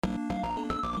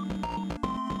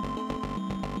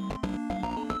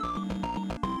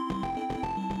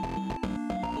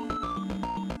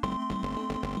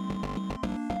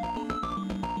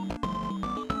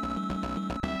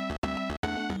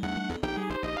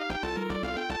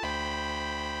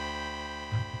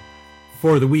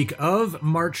For the week of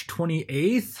March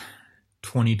 28th,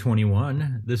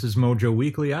 2021, this is Mojo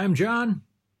Weekly. I'm John.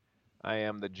 I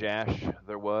am the Jash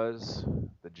there was,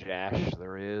 the Jash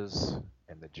there is,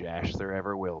 and the Jash there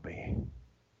ever will be.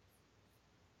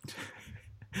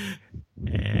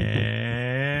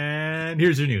 And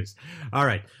here's your news. All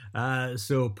right.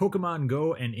 So Pokemon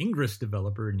Go and Ingress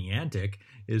developer Niantic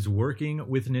is working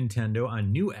with Nintendo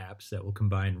on new apps that will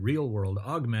combine real-world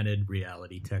augmented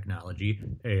reality technology,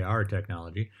 AR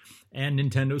technology, and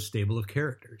Nintendo's stable of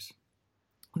characters.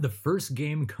 The first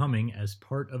game coming as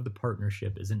part of the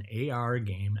partnership is an AR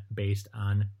game based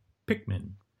on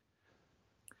Pikmin.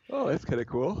 Oh, that's kind of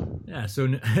cool. Yeah, so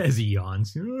as he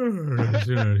yawns, it's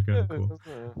kind of cool.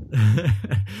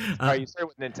 You started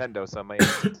with Nintendo, so I might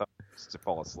have to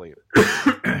fall asleep.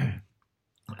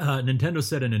 Nintendo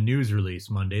said in a news release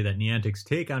Monday that Niantic's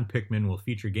take on Pikmin will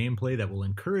feature gameplay that will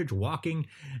encourage walking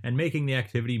and making the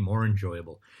activity more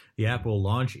enjoyable. The app will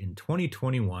launch in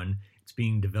 2021. It's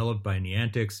being developed by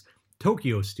Niantic's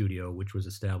Tokyo studio, which was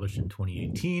established in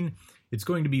 2018. It's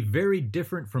going to be very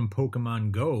different from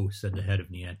Pokemon Go, said the head of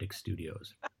Niantic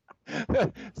Studios.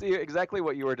 See, exactly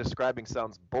what you were describing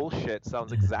sounds bullshit.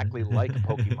 Sounds exactly like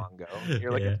Pokemon Go.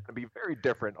 You're like, It's going to be very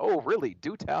different. Oh, really?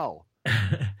 Do tell.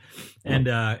 And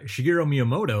Shigeru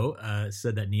Miyamoto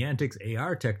said that Niantic's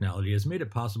AR technology has made it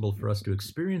possible for us to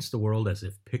experience the world as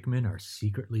if Pikmin are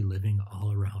secretly living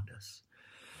all around us.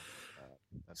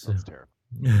 That sounds terrible.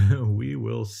 We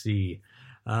will see.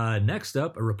 Next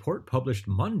up, a report published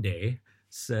Monday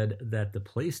said that the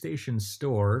PlayStation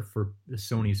Store for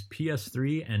Sony's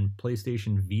PS3 and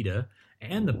PlayStation Vita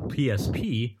and the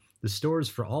PSP, the stores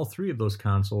for all three of those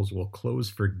consoles will close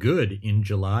for good in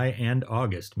July and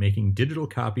August, making digital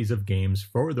copies of games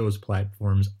for those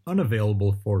platforms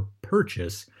unavailable for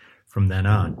purchase from then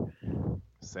on.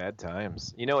 Sad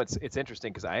times. You know, it's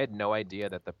interesting because I had no idea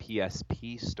that the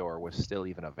PSP store was still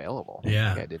even available.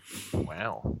 Yeah. I did.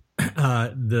 Wow.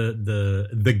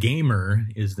 The Gamer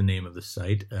is the name of the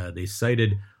site. They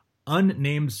cited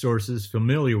unnamed sources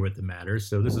familiar with the matter,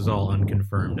 so this is all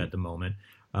unconfirmed at the moment.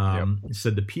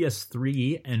 Said the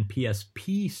PS3 and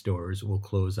PSP stores will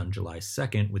close on July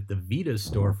 2nd, with the Vita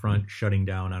storefront shutting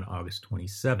down on August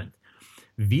 27th.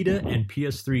 Vita and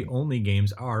PS3 only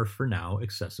games are, for now,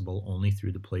 accessible only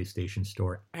through the PlayStation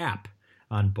Store app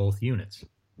on both units.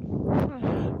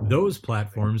 Those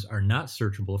platforms are not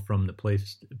searchable from the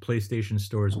PlayStation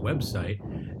Store's website,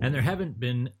 and they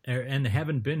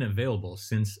haven't been available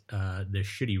since the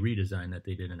shitty redesign that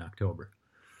they did in October.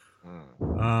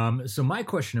 So my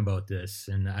question about this,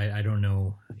 and I don't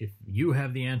know if you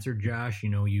have the answer, Josh. You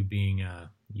know, you being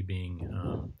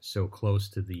so close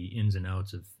to the ins and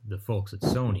outs of the folks at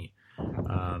Sony.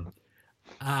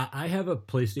 I have a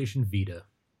PlayStation Vita.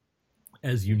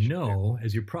 As you know,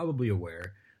 as you're probably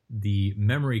aware, the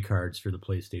memory cards for the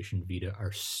PlayStation Vita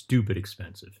are stupid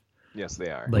expensive. Yes, they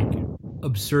are. Like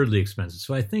absurdly expensive.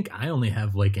 So I think I only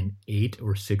have like an 8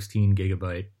 or 16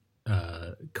 gigabyte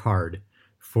card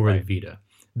for the Vita.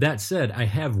 That said, I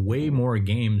have way more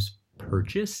games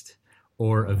purchased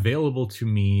or available to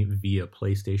me via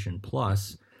PlayStation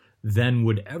Plus than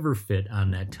would ever fit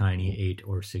on that tiny 8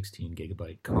 or 16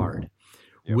 gigabyte card.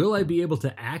 Yep. Will I be able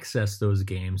to access those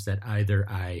games that either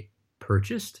I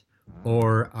purchased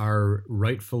or are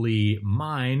rightfully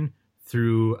mine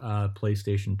through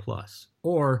PlayStation Plus?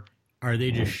 Or are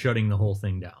they just shutting the whole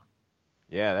thing down?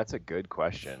 Yeah, that's a good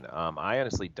question. I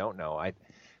honestly don't know.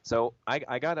 So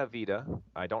I got a Vita.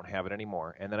 I don't have it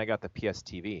anymore. And then I got the PS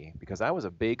TV because I was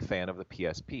a big fan of the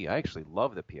PSP. I actually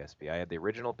love the PSP. I had the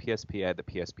original PSP. I had the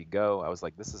PSP Go. I was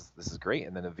like, this is great.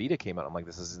 And then the Vita came out. I'm like,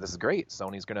 this is great.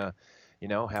 Sony's gonna,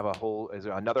 have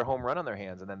another home run on their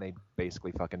hands. And then they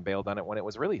basically fucking bailed on it when it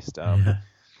was released.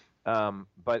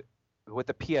 But with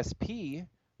the PSP,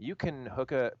 you can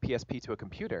hook a PSP to a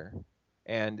computer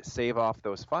and save off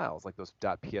those files, like those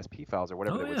 .psp files or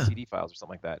whatever they were, CD files or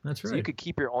something like that. That's right. So you could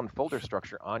keep your own folder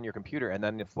structure on your computer, and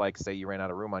then if, like, say you ran out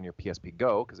of room on your PSP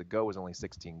Go, because a Go was only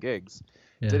 16 gigs,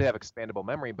 it did have expandable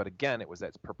memory, but again, it was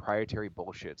that proprietary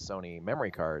bullshit Sony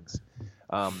memory cards.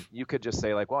 You could just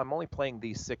say, like, well, I'm only playing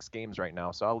these 6 games right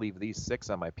now, so I'll leave these 6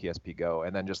 on my PSP Go,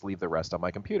 and then just leave the rest on my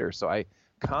computer. So I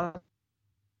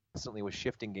constantly was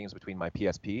shifting games between my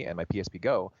PSP and my PSP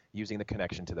Go using the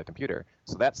connection to the computer.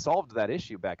 So that solved that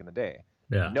issue back in the day.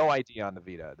 Yeah. No idea on the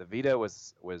Vita. The Vita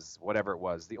was whatever it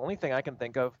was. The only thing I can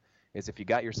think of is if you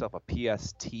got yourself a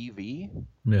PS TV.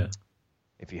 Yeah.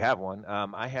 If you have one.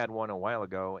 I had one a while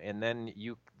ago, and then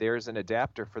there's an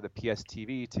adapter for the PS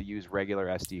TV to use regular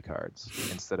SD cards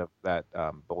instead of that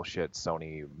bullshit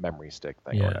Sony memory stick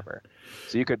thing or whatever.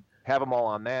 So you could have them all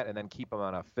on that and then keep them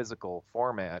on a physical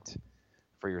format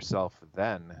for yourself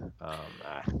then.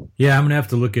 Yeah, I'm gonna have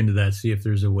to look into that, see if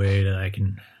there's a way that I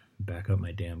can back up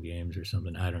my damn games or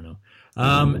something. I don't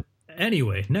know.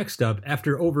 Anyway, next up,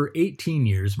 after over 18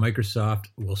 years, Microsoft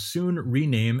will soon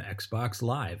rename Xbox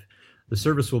Live. The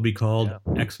service will be called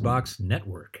Xbox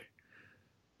Network.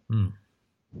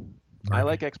 I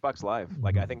like Xbox Live.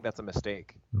 Like, I think that's a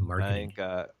mistake. Marketing.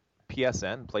 I think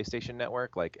PSN, PlayStation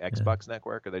Network, like Xbox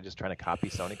Network, or they're just trying to copy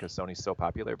Sony because Sony's so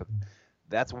popular. But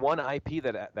that's one IP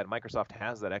that Microsoft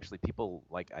has that actually people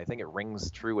like. I think it rings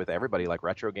true with everybody, like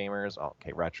retro gamers. Oh,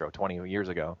 okay, retro 20 years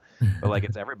ago, but like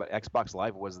it's everybody. Xbox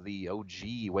Live was the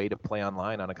OG way to play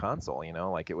online on a console. You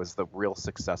know, like it was the real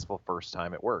successful first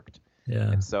time it worked.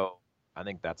 Yeah. And so I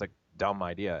think that's a dumb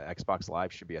idea. Xbox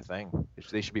Live should be a thing.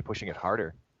 They should be pushing it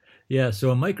harder. Yeah,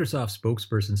 so a Microsoft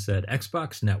spokesperson said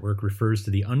Xbox Network refers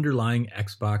to the underlying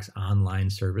Xbox Online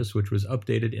service, which was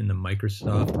updated in the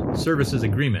Microsoft Services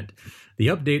Agreement. The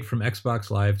update from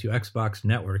Xbox Live to Xbox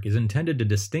Network is intended to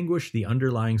distinguish the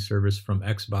underlying service from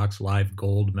Xbox Live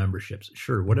Gold memberships.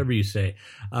 Sure, whatever you say.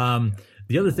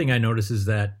 The other thing I notice is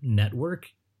that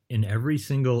network, in every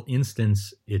single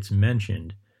instance it's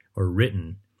mentioned or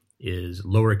written, is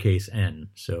lowercase n.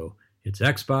 So it's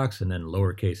Xbox and then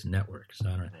lowercase network. So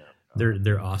I don't know.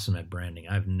 They're awesome at branding.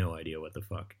 I have no idea what the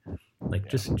fuck. Like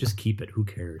just keep it. Who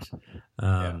cares?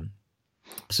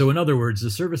 So in other words, the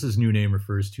service's new name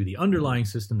refers to the underlying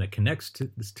system that connects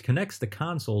the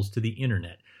consoles to the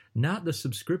internet, not the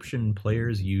subscription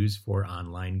players use for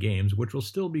online games, which will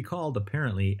still be called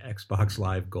apparently Xbox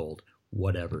Live Gold.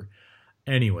 Whatever.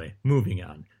 Anyway, moving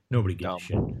on. Nobody gives a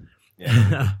shit.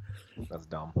 Yeah. That's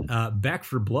dumb. Back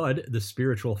 4 Blood, the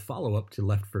spiritual follow-up to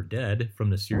Left 4 Dead from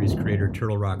the series creator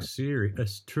Turtle Rock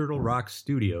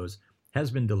Studios,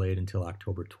 has been delayed until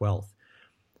October 12th.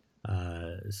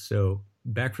 So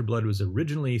Back 4 Blood was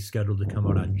originally scheduled to come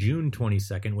out on June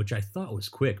 22nd, which I thought was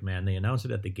quick, man. They announced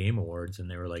it at the Game Awards,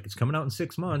 and they were like, it's coming out in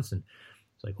 6 months. And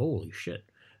it's like, holy shit,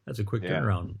 that's a quick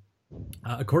turnaround.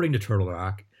 According to Turtle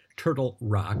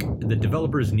Rock, the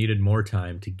developers needed more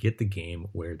time to get the game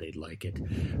where they'd like it.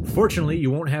 Fortunately,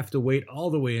 you won't have to wait all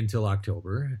the way until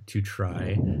October to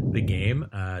try the game.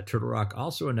 Turtle Rock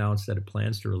also announced that it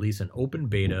plans to release an open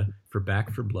beta for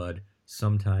Back 4 Blood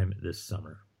sometime this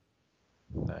summer.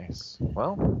 Nice.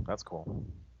 Well, that's cool.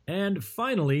 And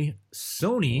finally,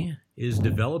 Sony is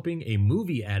developing a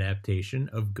movie adaptation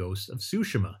of Ghost of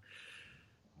Tsushima.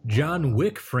 John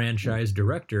Wick franchise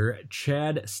director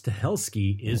Chad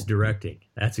Stahelski is directing.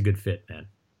 That's a good fit, man.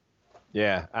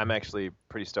 Yeah, I'm actually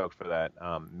pretty stoked for that.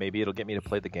 Maybe it'll get me to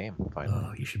play the game finally.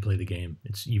 Oh, you should play the game.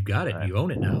 You've got it. You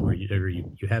own it now, or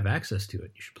you have access to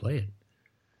it. You should play it.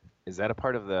 Is that a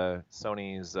part of the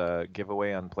Sony's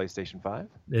giveaway on PlayStation 5?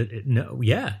 No,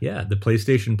 yeah, the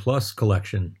PlayStation Plus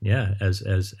collection. Yeah, as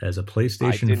a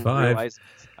PlayStation 5.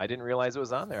 I didn't realize it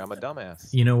was on there. I'm a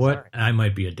dumbass. You know what? Sorry. I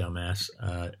might be a dumbass.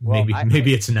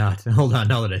 Maybe it's not. Hold on,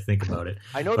 now that I think about it.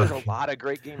 I know there's a lot of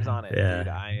great games on it, yeah.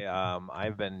 Dude.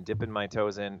 I've been dipping my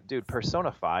toes in. Dude,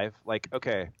 Persona 5. Like,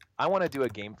 okay, I want to do a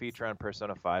game feature on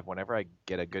Persona 5 whenever I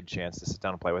get a good chance to sit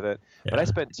down and play with it. Yeah. But I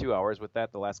spent 2 hours with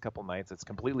that the last couple nights. It's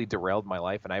completely derailed my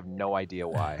life, and I have no idea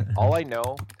why. All I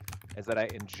know is that I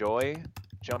enjoy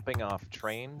jumping off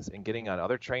trains and getting on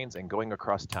other trains and going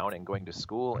across town and going to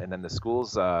school, and then the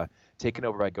school's taken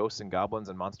over by ghosts and goblins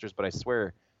and monsters. But I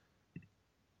swear,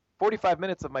 45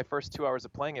 minutes of my first 2 hours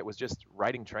of playing it was just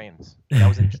riding trains. And I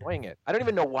was enjoying it. I don't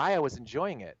even know why I was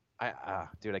enjoying it.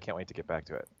 Dude, I can't wait to get back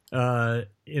to it.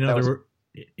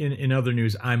 In other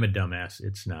news, I'm a dumbass.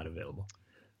 It's not available.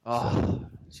 Oh,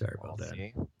 sorry about that.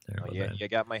 You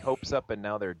got my hopes up, and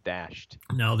now they're dashed.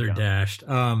 Dashed.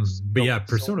 But yeah,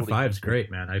 Persona 5 is great,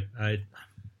 man. I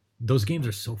those games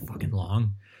are so fucking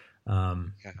long.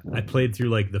 I played through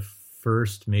like the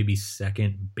first, maybe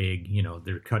second big.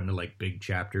 They're cut into like big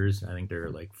chapters. I think there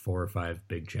are like 4 or 5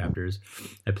 big chapters.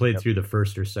 I played through the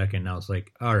first or second, and I was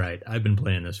like, all right, I've been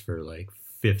playing this for like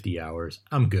 50 hours.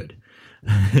 I'm good.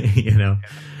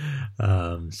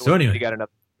 So anyway, you got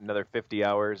another 50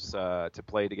 hours to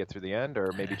play to get through the end,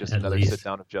 or maybe just another sit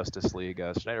down of Justice League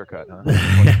Snyder Cut, huh?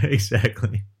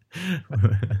 Exactly.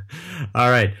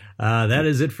 All right, that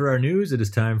is it for our news. It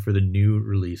is time for the new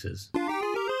releases.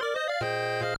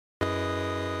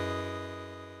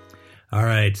 All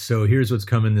right, so here's what's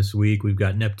coming this week. We've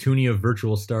got Neptunia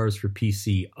Virtual Stars for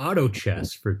PC, Auto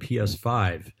Chess for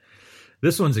PS5.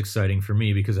 This one's exciting for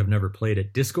me because I've never played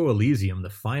it. Disco Elysium, the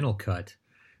final cut,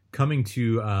 coming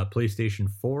to PlayStation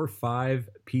 4, 5,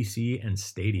 PC, and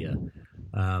Stadia.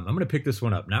 I'm going to pick this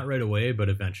one up. Not right away, but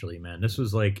eventually, man. This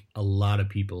was like a lot of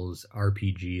people's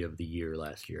RPG of the year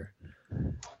last year.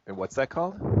 And what's that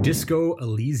called? Disco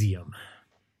Elysium.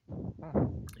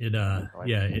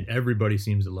 Everybody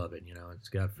seems to love it. It's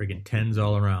got friggin' tens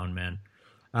all around, man.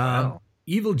 Wow.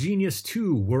 Evil Genius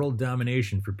 2 World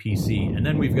Domination for PC, and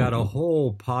then we've got a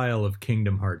whole pile of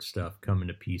Kingdom Hearts stuff coming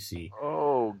to PC.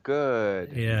 Oh,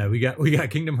 good. Yeah, we got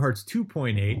Kingdom Hearts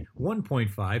 2.8,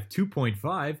 1.5,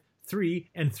 2.5,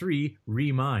 3, and 3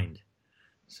 Remind.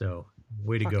 So,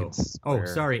 way to go. Square. Oh,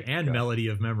 sorry, and Melody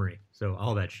of Memory. So,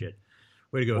 all that shit.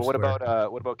 Way to go, well, Square.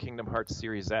 what about Kingdom Hearts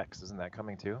Series X? Isn't that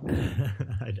coming too?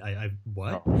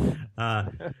 What? Oh.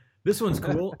 This one's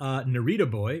cool.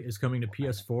 Narita Boy is coming to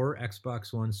PS4,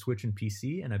 Xbox One, Switch, and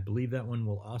PC, and I believe that one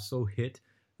will also hit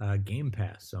Game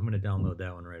Pass. So I'm going to download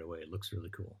that one right away. It looks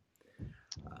really cool.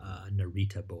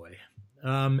 Narita Boy.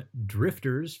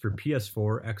 Drifters for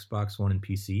PS4, Xbox One, and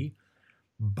PC.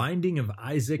 Binding of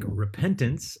Isaac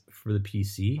Repentance for the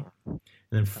PC. And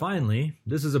then finally,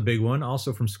 this is a big one,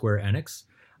 also from Square Enix,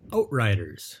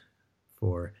 Outriders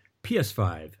for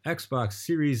PS5, Xbox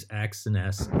Series X and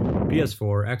S,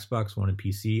 PS4, Xbox One, and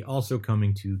PC, also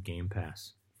coming to Game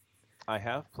Pass. I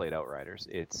have played Outriders.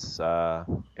 It's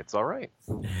all right.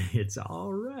 It's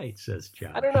all right, says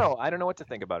Josh. I don't know what to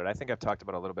think about it. I think I've talked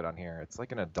about it a little bit on here. It's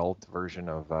like an adult version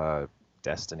of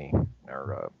Destiny,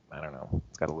 or I don't know.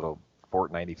 It's got a little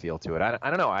Fortnite-y feel to it. I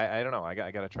don't know. I don't know. I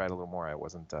got to try it a little more. I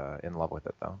wasn't in love with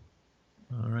it though.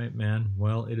 All right, man.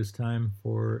 Well, it is time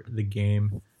for the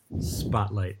game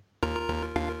Spotlight.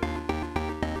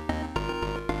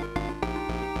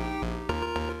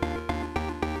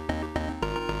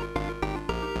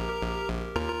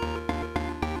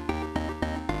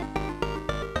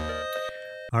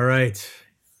 All right.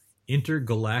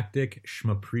 Intergalactic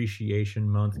Schmappreciation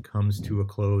Month comes to a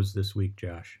close this week,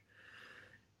 Josh.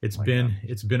 It's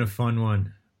been a fun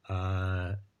one.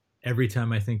 Every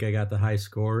time I think I got the high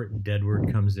score,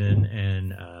 Deadward comes in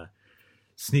and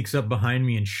sneaks up behind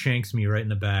me and shanks me right in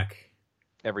the back.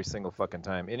 Every single fucking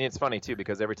time. And it's funny too,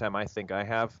 because every time I think I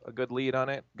have a good lead on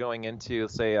it going into,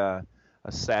 say, a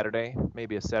Saturday,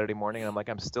 maybe a Saturday morning, and I'm like,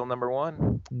 I'm still number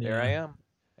one. Yeah. There I am.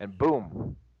 And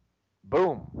boom.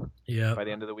 Yeah. By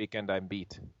the end of the weekend, I'm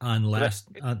beat. On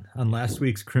last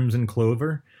week's Crimson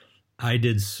Clover, I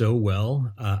did so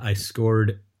well. I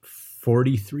scored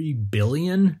 43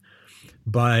 billion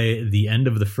by the end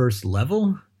of the first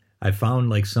level. I found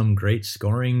like some great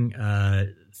scoring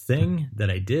thing that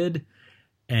I did,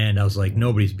 and I was like,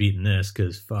 nobody's beating this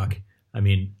because fuck. I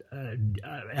mean,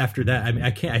 after that, I mean,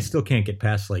 I still can't get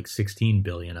past like 16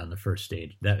 billion on the first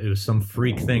stage. That it was some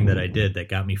freak thing that I did that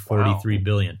got me 43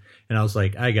 billion. And I was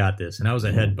like, I got this. And I was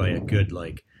ahead by a good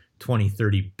like 20,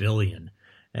 30 billion.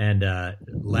 And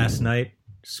last night,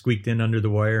 squeaked in under the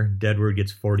wire, Deadward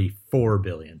gets 44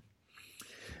 billion.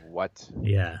 What?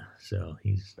 Yeah, so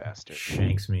he's bastard.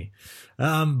 Shanks me.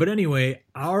 But anyway,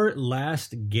 our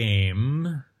last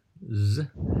game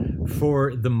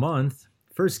for the month,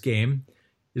 first game,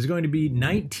 is going to be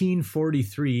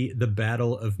 1943, The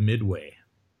Battle of Midway.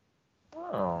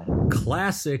 Oh.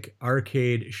 Classic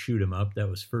arcade shoot-'em-up that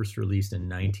was first released in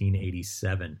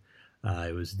 1987.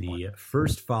 It was the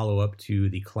first follow-up to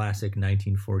the classic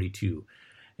 1942.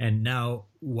 And now,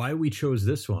 why we chose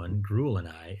this one, Gruel and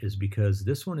I, is because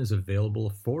this one is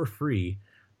available for free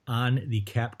on the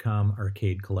Capcom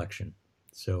Arcade Collection.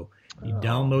 So you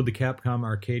download the Capcom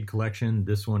Arcade Collection,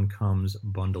 this one comes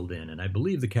bundled in. And I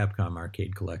believe the Capcom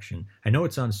Arcade Collection, I know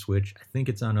it's on Switch, I think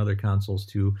it's on other consoles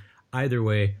too. Either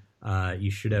way, you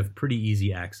should have pretty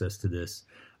easy access to this.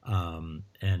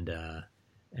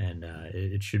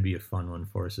 It should be a fun one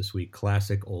for us this week.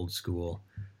 Classic, old school,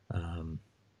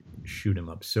 shoot 'em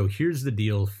up. So here's the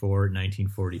deal for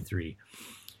 1943.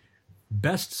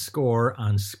 Best score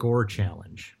on Score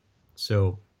Challenge.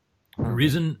 So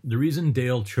the reason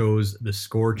Dale chose the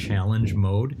Score Challenge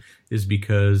mode is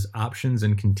because options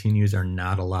and continues are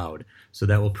not allowed. So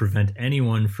that will prevent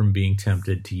anyone from being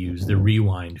tempted to use the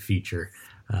rewind feature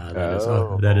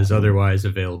that is otherwise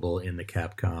available in the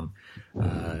Capcom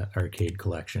Arcade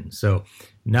Collection. So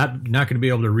not going to be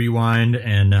able to rewind,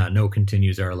 and no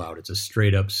continues are allowed. It's a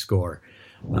straight up score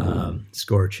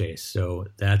chase. So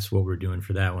that's what we're doing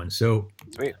for that one. So,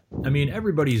 sweet. I mean,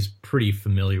 everybody's pretty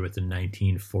familiar with the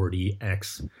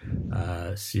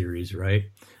 1940X series,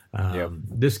 right? Yep.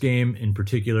 This game in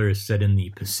particular is set in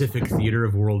the Pacific theater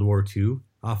of World War II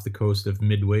off the coast of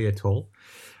Midway Atoll.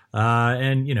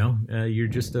 And you're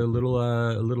just a little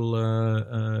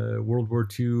World War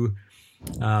II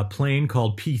plane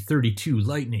called P-32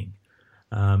 Lightning,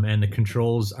 and the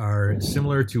controls are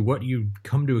similar to what you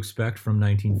come to expect from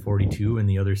 1942 in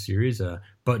the other series.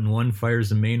 Button 1 fires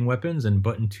the main weapons, and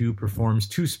Button 2 performs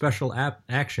two special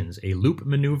actions: a loop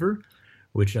maneuver,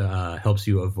 which helps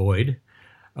you avoid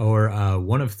or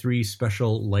one of 3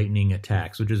 special lightning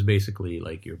attacks, which is basically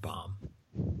like your bomb.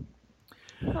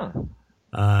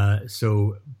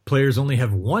 So players only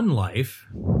have 1 life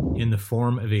in the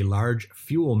form of a large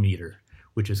fuel meter,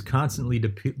 which is constantly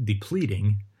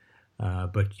depleting,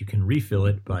 but you can refill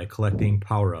it by collecting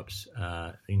power-ups,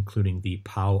 including the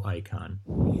POW icon.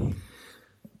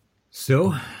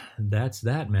 So that's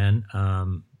that, man.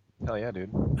 Hell yeah, dude.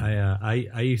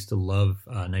 I used to love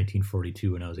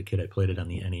 1942 when I was a kid. I played it on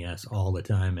the NES all the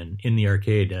time, and in the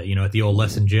arcade, at the old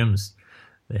lesson gyms,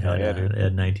 they had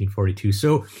 1942.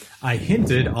 So I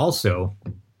hinted also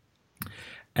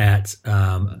at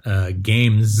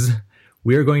games.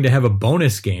 We are going to have a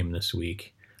bonus game this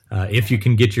week, if you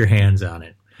can get your hands on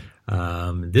it.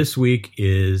 This week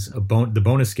is the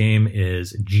bonus game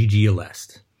is GG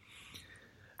Aleste,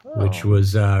 which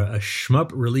was a shmup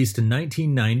released in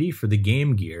 1990 for the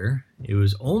Game Gear. It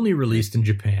was only released in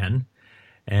Japan,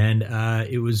 and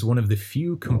it was one of the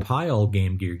few Compile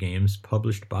Game Gear games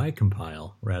published by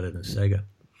Compile rather than Sega.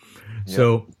 Yep.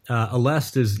 So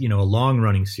Aleste is, a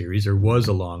long-running series, or was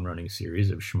a long-running series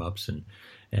of shmups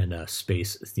and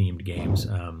space-themed games.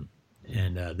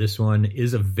 And this one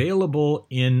is available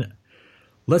in,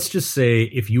 let's just say,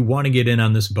 if you want to get in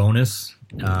on this bonus,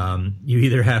 you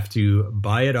either have to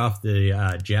buy it off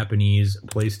the Japanese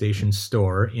PlayStation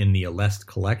Store in the Aleste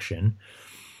collection,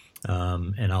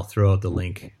 and I'll throw out the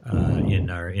link in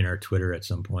our Twitter at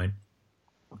some point.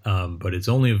 But it's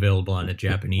only available on the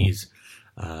Japanese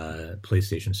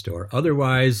PlayStation Store.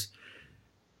 Otherwise,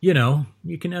 you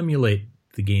can emulate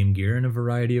the Game Gear in a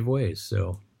variety of ways.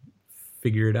 So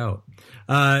figure it out.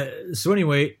 So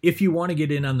anyway, if you want to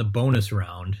get in on the bonus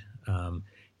round,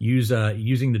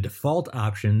 using the default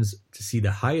options to see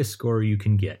the highest score you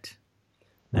can get.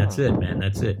 That's it, man.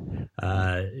 That's it.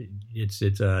 It's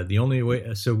the only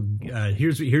way. So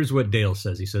here's what Dale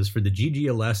says. He says for the GG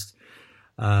Aleste,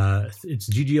 it's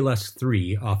GG Aleste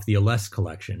 3 off the Aleste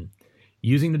collection.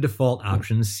 Using the default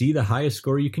options, see the highest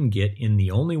score you can get in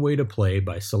the only way to play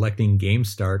by selecting Game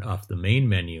Start off the main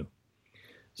menu.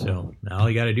 So all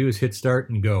you got to do is hit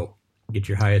start and go. Get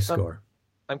your highest score.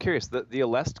 I'm curious. The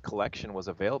Aleste collection was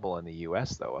available in the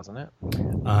U.S. though, wasn't it?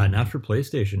 Not for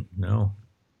PlayStation. No.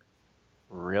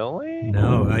 Really?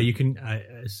 No. You can.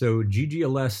 So GG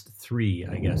Aleste 3,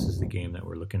 I guess, is the game that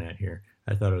we're looking at here.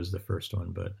 I thought it was the first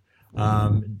one, but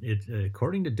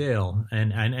according to Dale,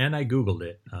 and I googled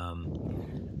it,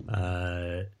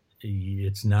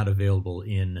 it's not available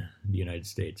in the United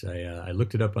States. I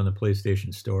looked it up on the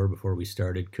PlayStation Store before we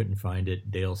started, couldn't find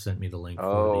it. Dale sent me the link.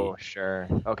 Sure.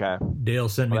 Okay. Dale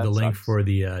sent me the link for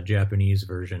the Japanese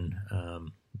version.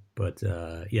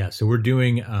 So we're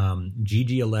doing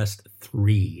GG Aleste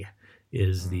 3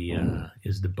 is the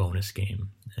bonus game,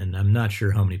 and I'm not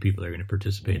sure how many people are going to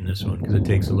participate in this one because it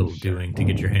takes a little doing to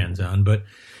get your hands on. But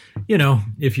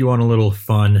if you want a little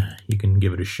fun, you can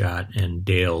give it a shot, and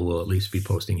Dale will at least be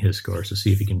posting his score, so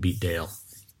see if you can beat Dale.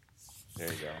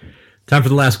 There you go. Time for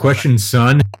the last question,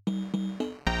 son.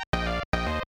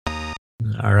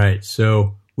 All right,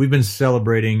 so we've been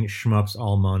celebrating shmups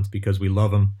all month because we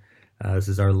love them. This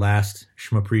is our last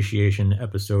Shmappreciation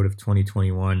episode of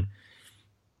 2021.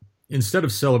 Instead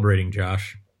of celebrating,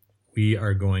 Josh, we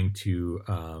are going to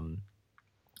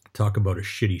talk about a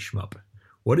shitty shmup.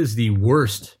 What is the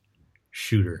worst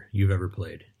shooter you've ever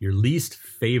played? Your least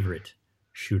favorite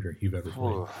shooter you've ever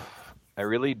played? I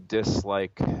really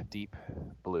dislike Deep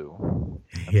Blue.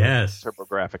 That's yes. a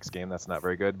TurboGrafx game. That's not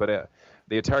very good. But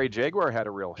the Atari Jaguar had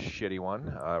a real shitty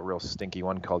one, a real stinky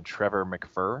one called Trevor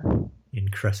McFur. In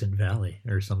Crescent Valley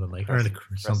or something like that.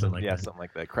 Something like Yeah.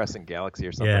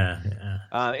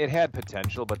 It had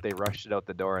potential, but they rushed it out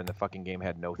the door, and the fucking game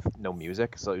had no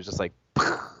music, so it was just like.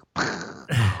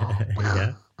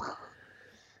 Yeah.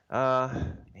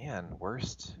 Man,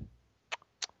 worst.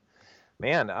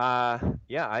 Man,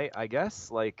 I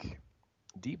guess like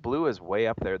Deep Blue is way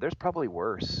up there. There's probably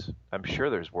worse. I'm sure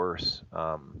there's worse.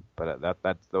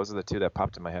 But those are the two that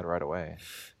popped in my head right away.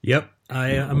 Yep,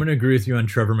 I'm going to agree with you on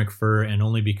Trevor McFur, and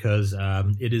only because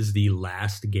it is the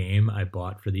last game I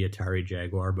bought for the Atari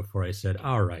Jaguar before I said,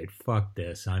 "All right, fuck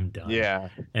this, I'm done." Yeah,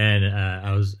 and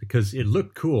because it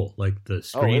looked cool, like the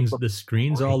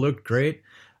screens all looked great.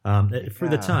 For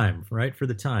the time, right? For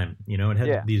the time, it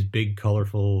had these big,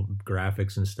 colorful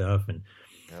graphics and stuff, and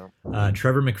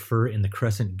Trevor McFur in the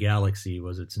Crescent Galaxy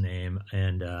was its name,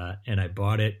 and I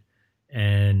bought it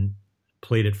and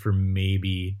played it for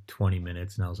maybe 20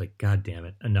 minutes, and I was like, God damn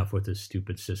it, enough with this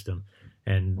stupid system,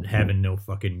 and having no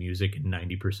fucking music in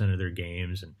 90% of their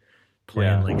games, and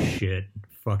playing like shit.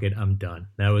 Fuck it, I'm done.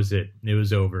 That was it. It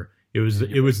was over. It was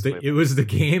the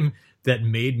game that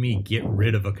made me get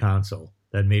rid of a console.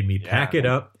 that made me pack it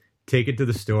up, take it to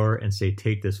the store, and say,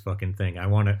 "Take this fucking thing. I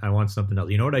want something else."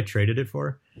 You know what I traded it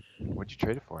for? What'd you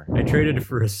trade it for? I traded it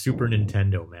for a Super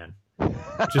Nintendo, man.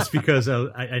 Just because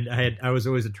I was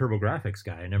always a TurboGrafx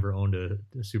guy. I never owned a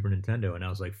Super Nintendo, and I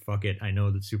was like, "Fuck it." I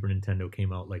know that Super Nintendo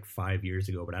came out like 5 years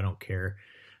ago, but I don't care.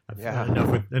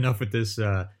 Enough with this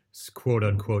quote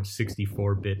unquote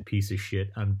 64-bit piece of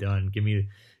shit. I'm done. Give me.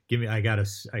 I got a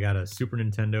Super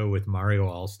Nintendo with Mario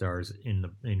All Stars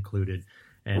included,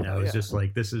 and I was just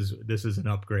like, "This is an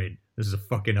upgrade. This is a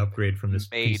fucking upgrade from this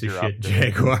piece of shit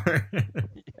Jaguar."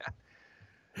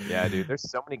 Yeah, dude. There's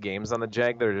so many games on the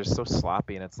Jag that are just so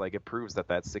sloppy, and it's like it proves that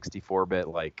 64-bit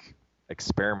like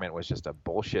experiment was just a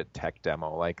bullshit tech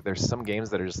demo. Like, there's some games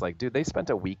that are just like, dude, they spent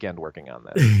a weekend working on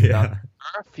this. There are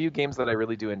a few games that I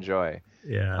really do enjoy.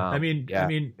 Yeah, I mean,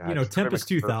 Tempest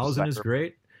 2000 is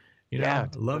great. I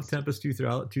love Tempest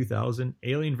 2000.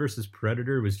 Alien versus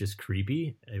Predator was just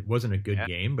creepy. It wasn't a good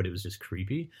game, but it was just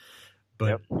creepy.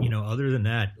 But other than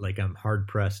that, like, I'm hard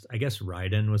pressed. I guess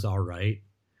Raiden was all right.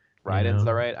 Raiden's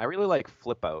all right. I really like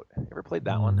Flip Out. You ever played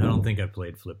that one? I don't think I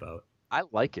played Flip Out. I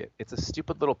like it. It's a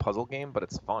stupid little puzzle game, but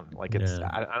it's fun. Like, it's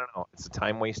I don't know. It's a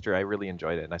time waster. I really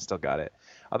enjoyed it, and I still got it.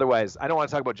 Otherwise, I don't want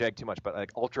to talk about Jag too much, but like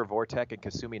Ultra Vortec and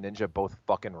Kasumi Ninja both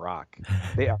fucking rock.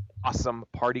 They are awesome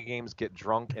party games. Get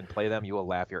drunk and play them. You will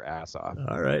laugh your ass off.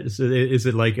 All right. So is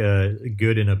it like a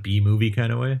good in a B movie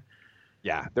kind of way?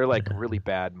 Yeah, they're like really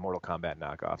bad Mortal Kombat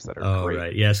knockoffs that are great.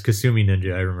 Right. Yes, Kasumi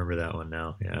Ninja. I remember that one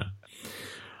now. Yeah.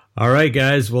 All right,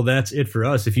 guys. Well, that's it for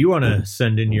us. If you want to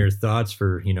send in your thoughts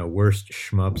for, worst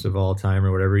shmups of all time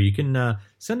or whatever, you can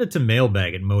send it to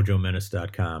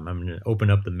mailbag@mojomenace.com. I'm going to open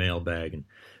up the mailbag and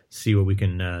see what we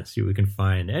can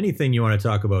find. Anything you want to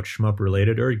talk about shmup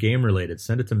related or game related,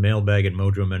 send it to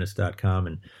mailbag@mojomenace.com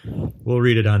and we'll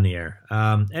read it on the air.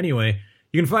 Anyway,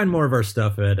 you can find more of our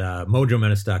stuff at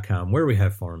mojomenace.com, where we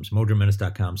have forums,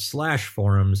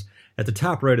 mojomenace.com/forums. At the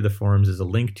top right of the forums is a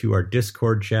link to our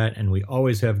Discord chat, and we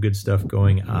always have good stuff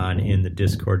going on in the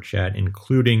Discord chat,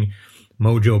 including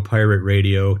Mojo Pirate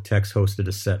Radio. Tex hosted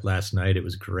a set last night. It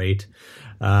was great.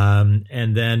 And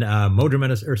then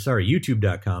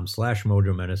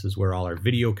YouTube.com/Mojo Menace is where all our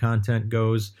video content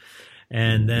goes.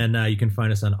 And then you can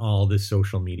find us on all the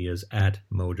social medias at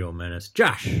Mojo Menace.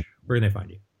 Josh, where can they find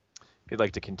you? If you'd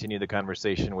like to continue the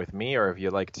conversation with me, or if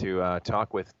you'd like to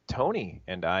talk with Tony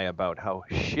and I about how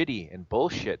shitty and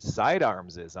bullshit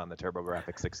Sidearms is on the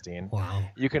TurboGrafx 16, wow,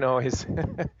 you can always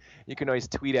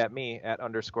tweet at me at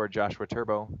 _Joshua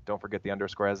Turbo. Don't forget the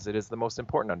underscore, as it is the most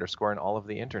important underscore in all of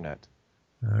the internet.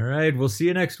 All right, we'll see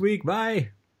you next week. Bye.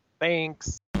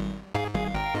 Thanks.